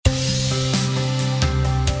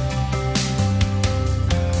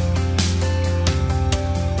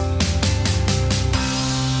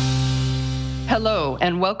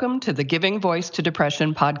and welcome to the Giving Voice to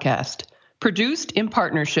Depression podcast, produced in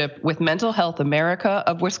partnership with Mental Health America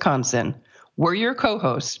of Wisconsin. We're your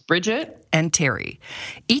co-hosts, Bridget and Terry.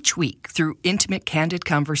 Each week, through intimate, candid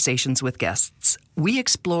conversations with guests, we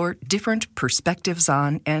explore different perspectives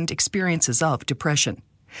on and experiences of depression.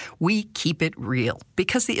 We keep it real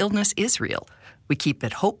because the illness is real. We keep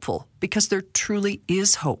it hopeful because there truly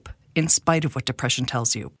is hope, in spite of what depression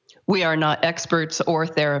tells you. We are not experts or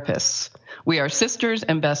therapists. We are sisters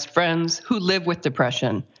and best friends who live with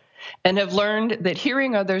depression and have learned that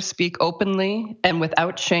hearing others speak openly and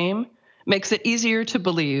without shame makes it easier to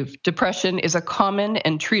believe depression is a common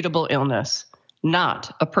and treatable illness,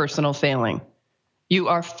 not a personal failing. You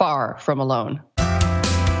are far from alone.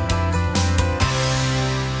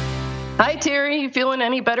 Hi, Terry. You feeling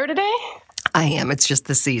any better today? I am. It's just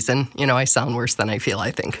the season. I sound worse than I feel, I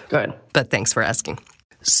think. Good. But thanks for asking.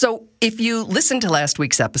 So if you listened to last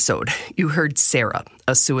week's episode, you heard Sarah,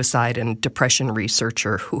 a suicide and depression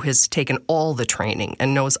researcher who has taken all the training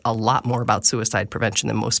and knows a lot more about suicide prevention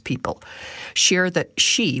than most people, share that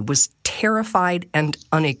she was terrified and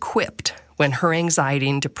unequipped when her anxiety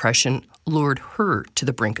and depression lured her to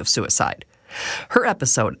the brink of suicide. Her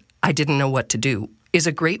episode, I Didn't Know What to Do, is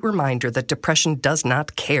a great reminder that depression does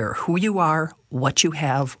not care who you are, what you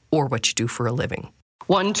have, or what you do for a living.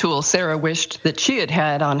 One tool Sarah wished that she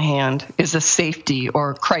had on hand is a safety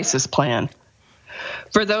or crisis plan.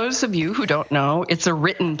 For those of you who don't know, it's a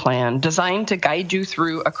written plan designed to guide you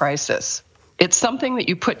through a crisis. It's something that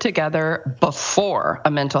you put together before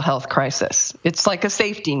a mental health crisis. It's like a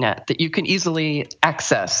safety net that you can easily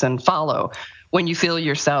access and follow when you feel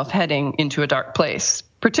yourself heading into a dark place,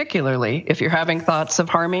 particularly if you're having thoughts of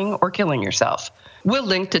harming or killing yourself. We'll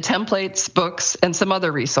link to templates, books, and some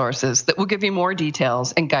other resources that will give you more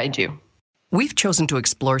details and guide you. We've chosen to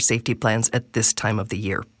explore safety plans at this time of the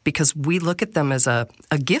year because we look at them as a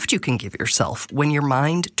gift you can give yourself when your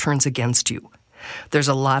mind turns against you. There's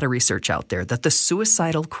a lot of research out there that the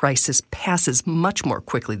suicidal crisis passes much more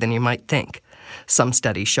quickly than you might think. Some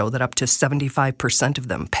studies show that up to 75% of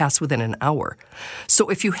them pass within an hour. So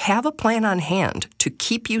if you have a plan on hand to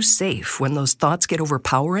keep you safe when those thoughts get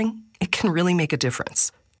overpowering, it can really make a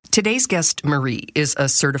difference. Today's guest, Marie, is a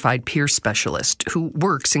certified peer specialist who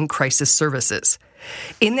works in crisis services.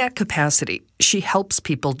 In that capacity, she helps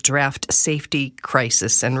people draft safety,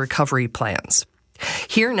 crisis, and recovery plans.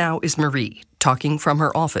 Here now is Marie talking from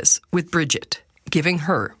her office with Bridget, giving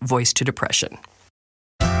her voice to depression.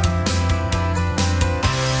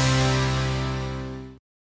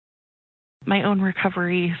 My own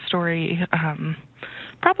recovery story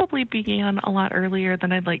probably began a lot earlier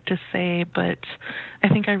than I'd like to say, but I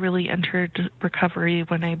think I really entered recovery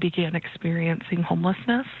when I began experiencing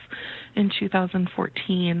homelessness in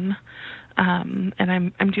 2014. And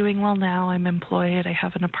I'm doing well now. I'm employed. I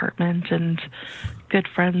have an apartment and good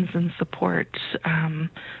friends and support.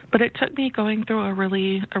 But it took me going through a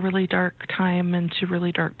really dark time into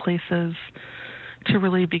really dark places to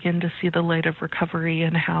really begin to see the light of recovery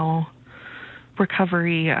and how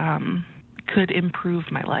recovery could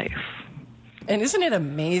improve my life. And isn't it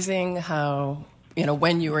amazing how,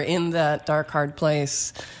 when you were in that dark, hard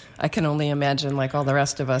place, I can only imagine, like all the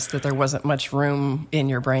rest of us, that there wasn't much room in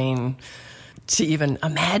your brain to even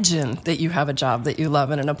imagine that you have a job that you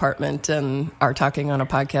love in an apartment and are talking on a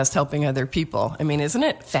podcast helping other people. I mean, isn't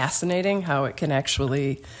it fascinating how it can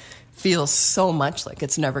actually feel so much like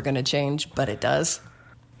it's never going to change, but it does?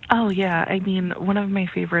 Oh, yeah. I mean, one of my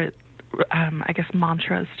favorite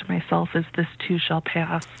mantras to myself is this too shall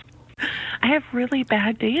pass. I have really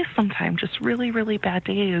bad days sometimes, just really, really bad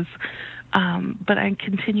days. But I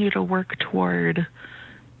continue to work toward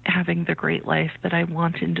having the great life that I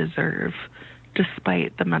want and deserve,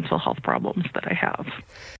 despite the mental health problems that I have.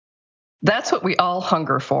 That's what we all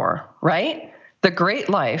hunger for, right? The great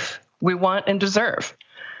life we want and deserve.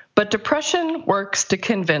 But depression works to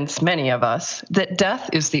convince many of us that death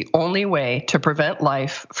is the only way to prevent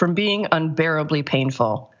life from being unbearably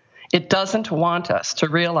painful. It doesn't want us to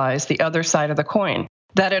realize the other side of the coin,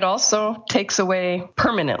 that it also takes away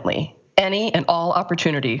permanently any and all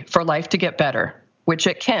opportunity for life to get better, which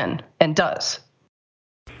it can and does.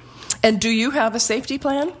 And do you have a safety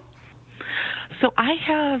plan? So I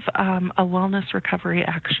have a wellness recovery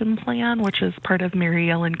action plan, which is part of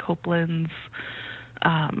Mary Ellen Copeland's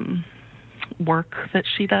work that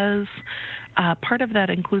she does. Part of that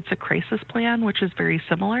includes a crisis plan, which is very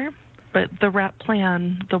similar. But the WRAP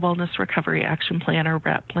plan, the Wellness Recovery Action Plan, or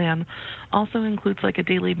WRAP plan, also includes like a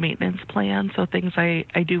daily maintenance plan, so things I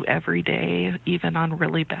do every day, even on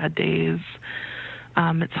really bad days.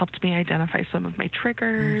 It's helped me identify some of my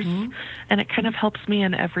triggers, and it kind of helps me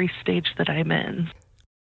in every stage that I'm in.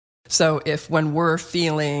 So if when we're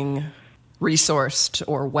feeling resourced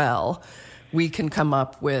or well, we can come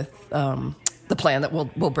up with the plan that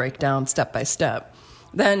we'll break down step by step,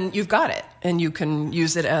 then you've got it. And you can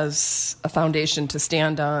use it as a foundation to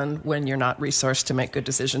stand on when you're not resourced to make good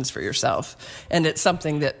decisions for yourself. And it's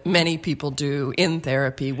something that many people do in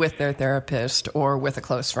therapy with their therapist or with a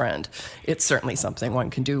close friend. It's certainly something one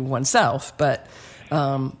can do oneself, but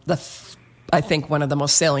I think one of the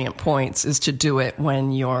most salient points is to do it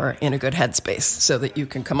when you're in a good headspace so that you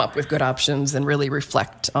can come up with good options and really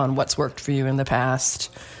reflect on what's worked for you in the past.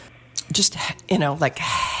 Just, like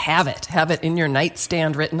have it in your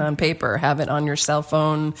nightstand written on paper, have it on your cell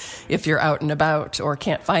phone if you're out and about or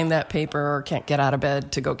can't find that paper or can't get out of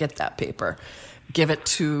bed to go get that paper. Give it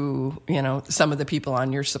to, some of the people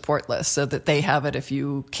on your support list so that they have it if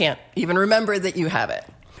you can't even remember that you have it.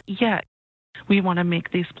 Yeah. We want to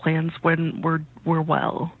make these plans when we're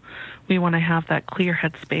well. We want to have that clear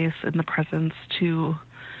headspace and the presence to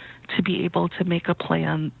be able to make a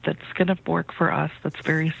plan that's going to work for us, that's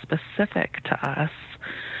very specific to us,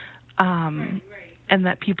 and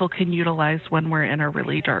that people can utilize when we're in a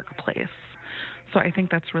really dark place. So I think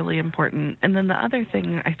that's really important. And then the other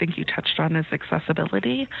thing I think you touched on is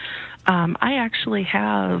accessibility. I actually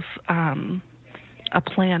have a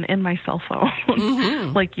plan in my cell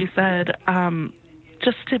phone, like you said,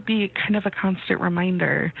 just to be kind of a constant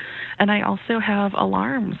reminder. And I also have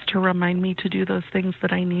alarms to remind me to do those things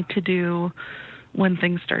that I need to do when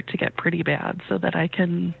things start to get pretty bad so that I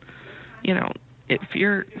can, if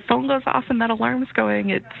your phone goes off and that alarm's going,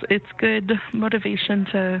 it's good motivation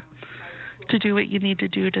to do what you need to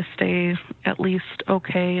do to stay at least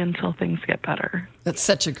okay until things get better. That's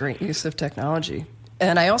such a great use of technology.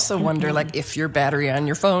 And I also wonder, if your battery on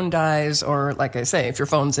your phone dies, or like I say, if your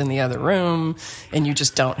phone's in the other room and you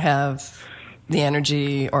just don't have the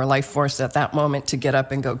energy or life force at that moment to get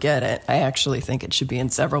up and go get it, I actually think it should be in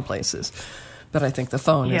several places. But I think the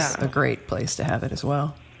phone is a great place to have it as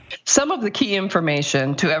well. Some of the key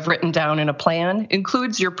information to have written down in a plan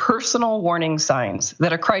includes your personal warning signs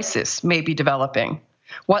that a crisis may be developing.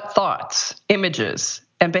 What thoughts, images,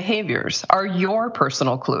 and behaviors are your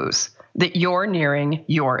personal clues that you're nearing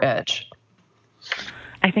your edge?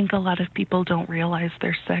 I think a lot of people don't realize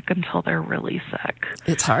they're sick until they're really sick.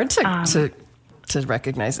 It's hard to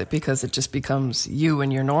recognize it because it just becomes you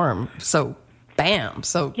and your norm. So, bam.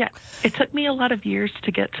 So yeah, it took me a lot of years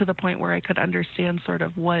to get to the point where I could understand sort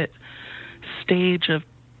of what stage of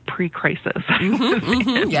pre-crisis I was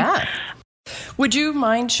in. Yeah. Would you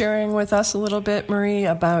mind sharing with us a little bit, Marie,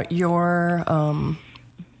 about your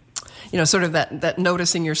sort of that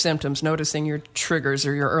noticing your symptoms, noticing your triggers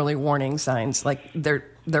or your early warning signs? Like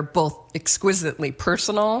they're both exquisitely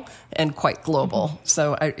personal and quite global.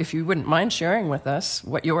 So if you wouldn't mind sharing with us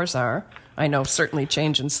what yours are. I know certainly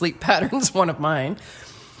change in sleep patterns, one of mine.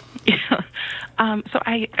 Yeah. So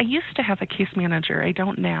I used to have a case manager. I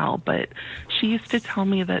don't now, but she used to tell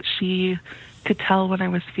me that she could tell when I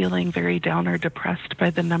was feeling very down or depressed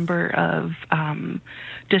by the number of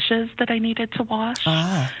dishes that I needed to wash.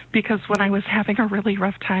 Because when I was having a really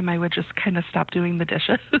rough time, I would just kind of stop doing the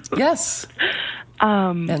dishes. Yes.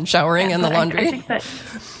 And showering and the laundry. I think that,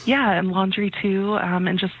 and laundry too,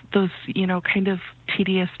 and just those, kind of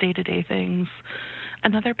tedious day-to-day things.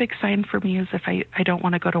 Another big sign for me is if I don't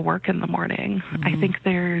want to go to work in the morning. I think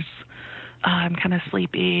there's, I'm kind of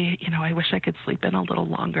sleepy, I wish I could sleep in a little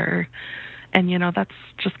longer. And, that's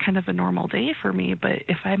just kind of a normal day for me. But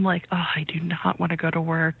if I'm like, I do not want to go to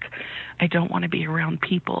work, I don't want to be around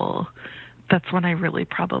people, that's when I really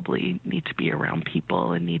probably need to be around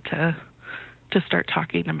people and need to start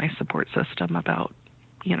talking to my support system about,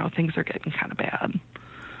 things are getting kind of bad.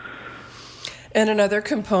 And another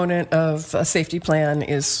component of a safety plan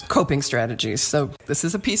is coping strategies. So this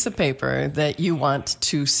is a piece of paper that you want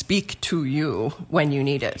to speak to you when you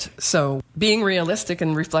need it. So being realistic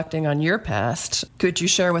and reflecting on your past, could you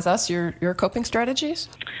share with us your coping strategies?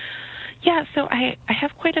 Yeah, so I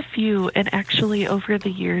have quite a few, and actually over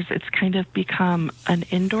the years it's kind of become an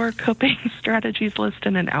indoor coping strategies list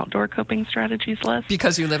and an outdoor coping strategies list.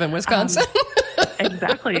 Because you live in Wisconsin?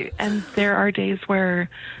 Exactly. And there are days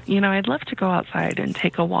where, I'd love to go outside and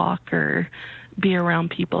take a walk or be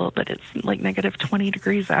around people, but it's like negative 20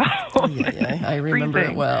 degrees out. Yeah, I remember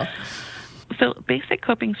it well. So basic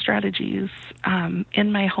coping strategies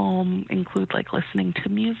in my home include like listening to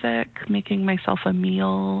music, making myself a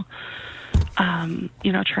meal,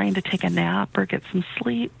 trying to take a nap or get some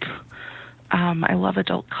sleep. I love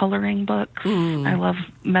adult coloring books. I love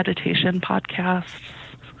meditation podcasts.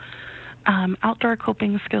 Outdoor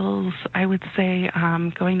coping skills, I would say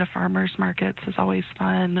going to farmers markets is always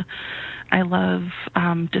fun. I love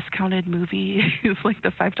discounted movies, like the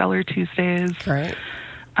 $5 Tuesdays. Right.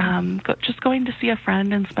 Just going to see a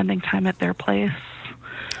friend and spending time at their place.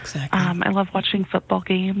 Exactly. I love watching football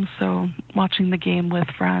games, so watching the game with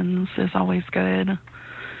friends is always good.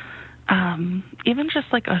 Even just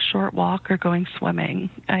like a short walk or going swimming.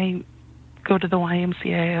 I go to the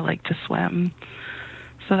YMCA. I like to swim,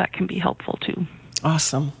 so that can be helpful too.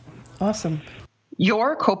 Awesome.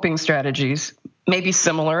 Your coping strategies may be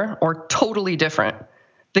similar or totally different.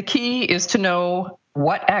 The key is to know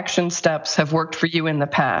what action steps have worked for you in the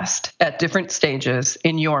past at different stages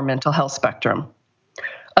in your mental health spectrum.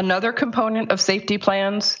 Another component of safety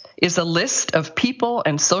plans is a list of people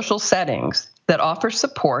and social settings that offer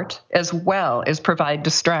support as well as provide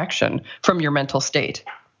distraction from your mental state.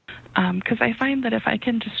 Because I find that if I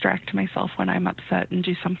can distract myself when I'm upset and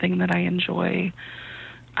do something that I enjoy,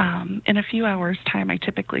 in a few hours' time, I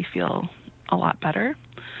typically feel a lot better,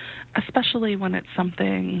 especially when it's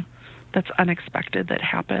something that's unexpected that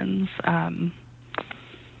happens,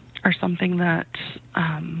 or something that,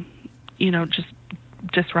 just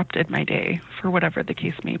disrupted my day for whatever the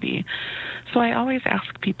case may be. So I always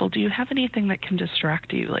ask people, do you have anything that can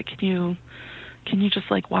distract you? Like, can you just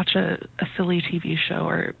like watch a silly TV show,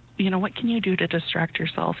 or, what can you do to distract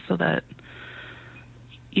yourself so that,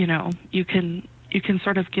 you can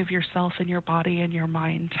sort of give yourself and your body and your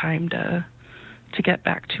mind time to get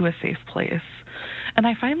back to a safe place. And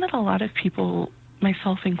I find that a lot of people,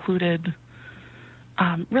 myself included,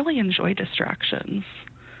 really enjoy distractions.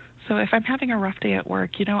 So if I'm having a rough day at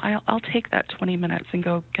work, I'll take that 20 minutes and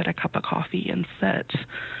go get a cup of coffee and sit,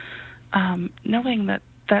 knowing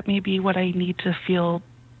that may be what I need to feel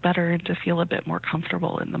better and to feel a bit more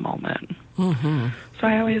comfortable in the moment. Mm-hmm. So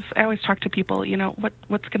I always talk to people,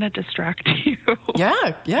 what's going to distract you?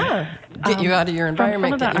 Yeah. Get you out of your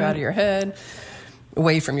environment, get you out of your head,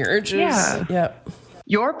 away from your urges. Yeah.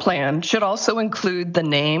 Your plan should also include the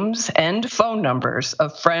names and phone numbers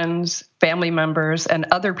of friends, family members, and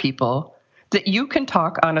other people that you can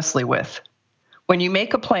talk honestly with. When you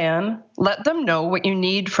make a plan, let them know what you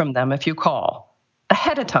need from them if you call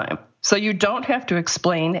ahead of time, so you don't have to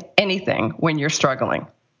explain anything when you're struggling.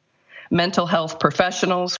 Mental health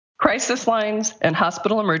professionals, crisis lines, and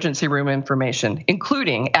hospital emergency room information,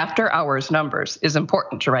 including after-hours numbers, is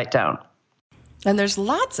important to write down. And there's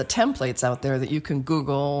lots of templates out there that you can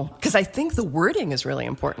Google, because I think the wording is really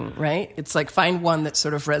important, right? It's like find one that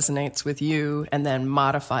sort of resonates with you and then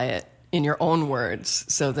modify it in your own words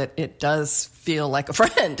so that it does feel like a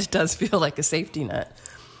friend. It does feel like a safety net.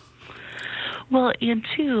 Well, and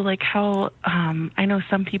too, like how I know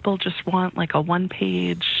some people just want like a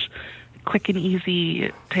one-page, quick and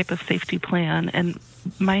easy type of safety plan. And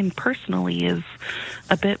mine personally is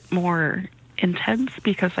a bit more intense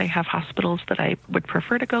because I have hospitals that I would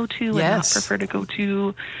prefer to go to and not prefer to go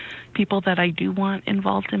to, people that I do want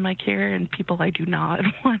involved in my care and people I do not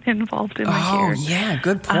want involved in my care. Oh, yeah,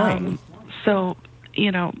 good point. So,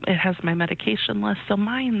 it has my medication list. So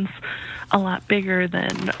mine's a lot bigger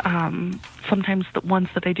than sometimes the ones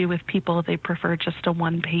that I do with people. They prefer just a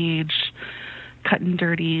one-page, cut and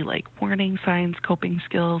dirty, like warning signs, coping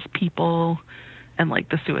skills, people, and like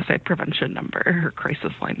the suicide prevention number or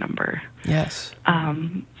crisis line number. Yes.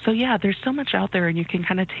 So yeah, there's so much out there and you can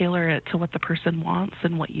kind of tailor it to what the person wants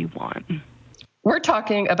and what you want. We're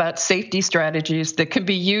talking about safety strategies that can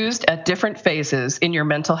be used at different phases in your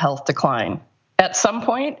mental health decline. At some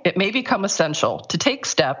point, it may become essential to take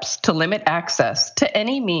steps to limit access to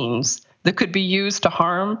any means that could be used to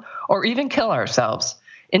harm or even kill ourselves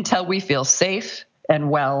until we feel safe and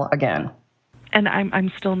well again. And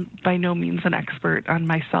I'm still by no means an expert on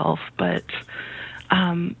myself, but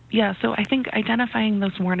so I think identifying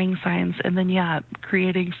those warning signs and then,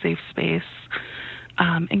 creating safe space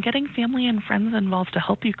and getting family and friends involved to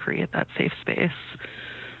help you create that safe space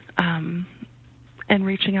and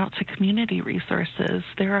reaching out to community resources.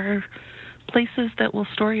 There are places that will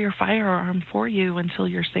store your firearm for you until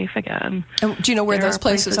you're safe again. And do you know where those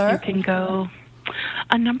places are? You can go.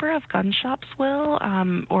 A number of gun shops will,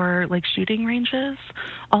 or like shooting ranges.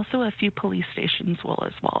 Also, a few police stations will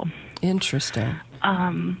as well. Interesting.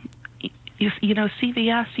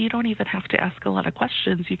 CVS, you don't even have to ask a lot of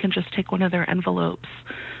questions. You can just take one of their envelopes,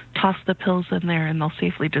 toss the pills in there, and they'll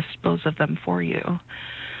safely dispose of them for you.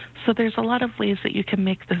 So there's a lot of ways that you can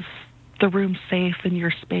make the room safe and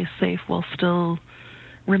your space safe while still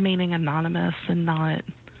remaining anonymous and not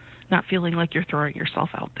feeling like you're throwing yourself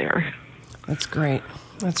out there. That's great.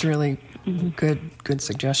 That's really good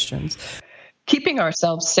suggestions. Keeping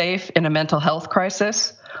ourselves safe in a mental health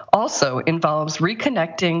crisis also involves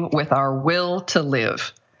reconnecting with our will to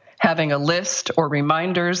live, having a list or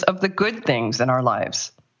reminders of the good things in our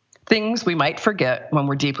lives, things we might forget when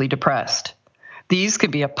we're deeply depressed. These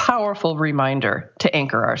can be a powerful reminder to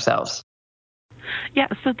anchor ourselves. Yeah,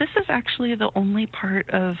 so this is actually the only part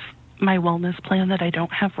of my wellness plan that I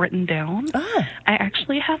don't have written down. I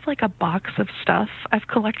actually have like a box of stuff I've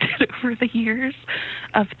collected over the years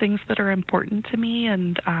of things that are important to me.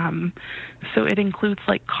 And so it includes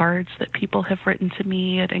like cards that people have written to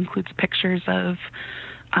me. It includes pictures of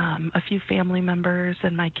a few family members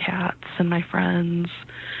and my cats and my friends.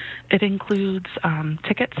 It includes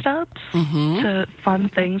ticket stubs to fun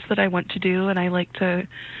things that I want to do, and I like to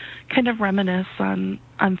kind of reminisce on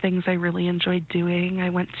things I really enjoyed doing. I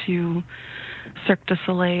went to Cirque du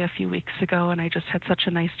Soleil a few weeks ago, and I just had such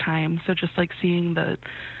a nice time. So just like seeing the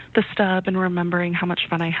stub and remembering how much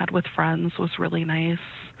fun I had with friends was really nice.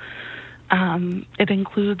 It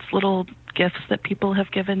includes little gifts that people have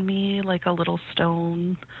given me, like a little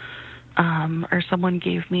stone, or someone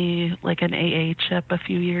gave me like an AA chip a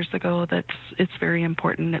few years ago. It's very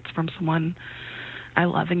important. It's from someone I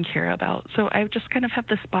love and care about. So I just kind of have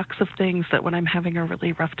this box of things that when I'm having a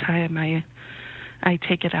really rough time, I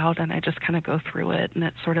take it out and I just kind of go through it, and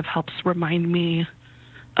it sort of helps remind me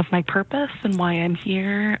of my purpose and why I'm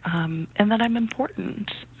here, and that I'm important.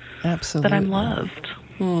 Absolutely. That I'm loved.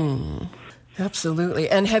 Absolutely.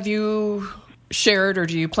 And have you shared, or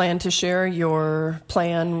do you plan to share your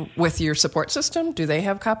plan with your support system? Do they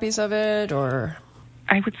have copies of it, or?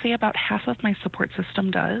 I would say about half of my support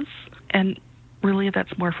system does, and really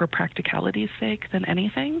that's more for practicality's sake than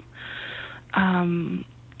anything.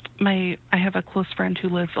 I have a close friend who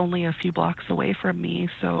lives only a few blocks away from me,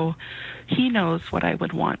 so he knows what I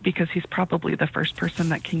would want because he's probably the first person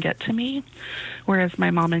that can get to me, whereas my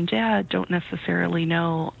mom and dad don't necessarily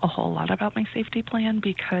know a whole lot about my safety plan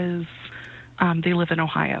because they live in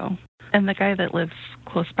Ohio. And the guy that lives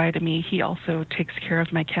close by to me, he also takes care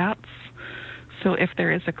of my cats. So if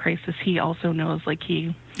there is a crisis, he also knows, like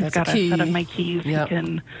he's got a set of my keys. Yep.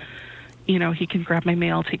 He can grab my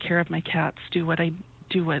mail, take care of my cats, do what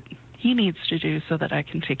he needs to do so that I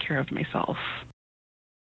can take care of myself.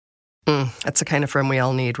 That's the kind of friend we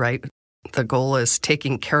all need, right? The goal is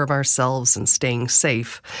taking care of ourselves and staying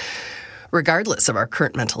safe, regardless of our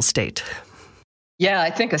current mental state. Yeah, I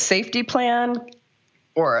think a safety plan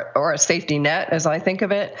or a safety net, as I think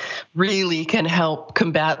of it, really can help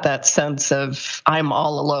combat that sense of I'm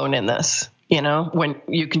all alone in this, when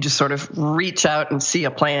you can just sort of reach out and see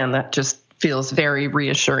a plan that just feels very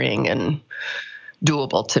reassuring and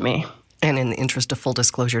doable to me. And in the interest of full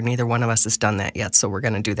disclosure, neither one of us has done that yet, so we're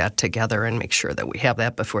going to do that together and make sure that we have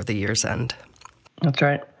that before the year's end. That's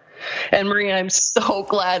right. And Maria, I'm so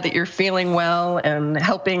glad that you're feeling well and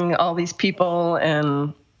helping all these people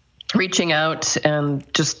and reaching out and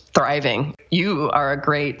just thriving. You are a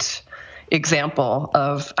great example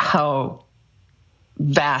of how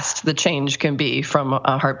vast the change can be from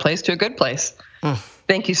a hard place to a good place.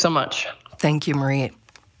 Thank you so much. Thank you, Marie.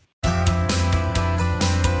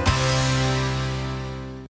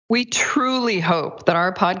 We truly hope that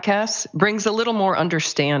our podcast brings a little more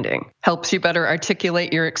understanding, helps you better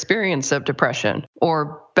articulate your experience of depression,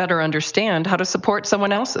 or better understand how to support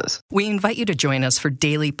someone else's. We invite you to join us for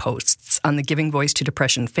daily posts on the Giving Voice to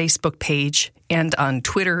Depression Facebook page and on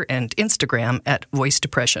Twitter and Instagram at Voice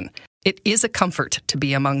Depression. It is a comfort to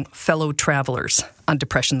be among fellow travelers on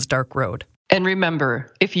depression's dark road. And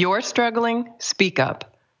remember, if you're struggling, speak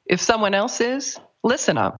up. If someone else is,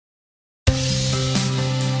 listen up.